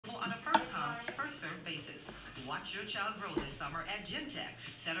Watch your child grow this summer at GenTech.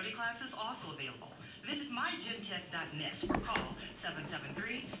 Saturday classes also available. Visit mygentech.net or call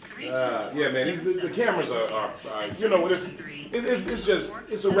 773-324. Yeah, man, the cameras are you know what, it's just,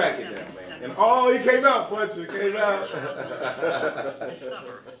 it's a racket now, man. And oh, he came out, Fletcher, came out.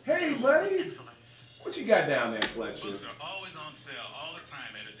 Hey, buddy. What you got down there, Fletcher? Books are always on sale all the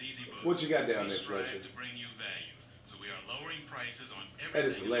time at Easy Books. What you got down there, Fletcher? To bring you value. So we are lowering prices on everything. That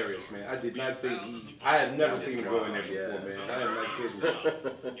is hilarious, man. I did not think I have never seen him go in there before, man. I am not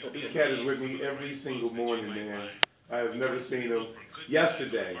kidding. This cat is with me every single morning, man. I have never seen him.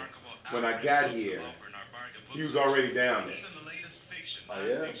 Yesterday, when I got here, he was already down there. Oh,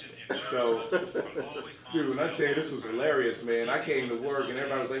 yeah? So, dude, when I tell you this was hilarious, man, I came to work and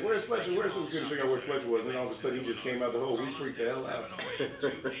everybody was like, where's Fletcher? Where's Fletcher? We couldn't figure out where Fletcher was. And all of a sudden he just came out the hole. We freaked the hell out.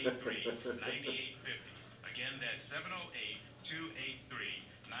 Again, that's 708-283-9850.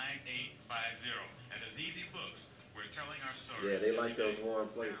 And as Easy Books, we're telling our stories. Yeah, they like those warm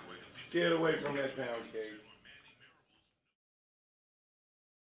places. Get away from that pound cake.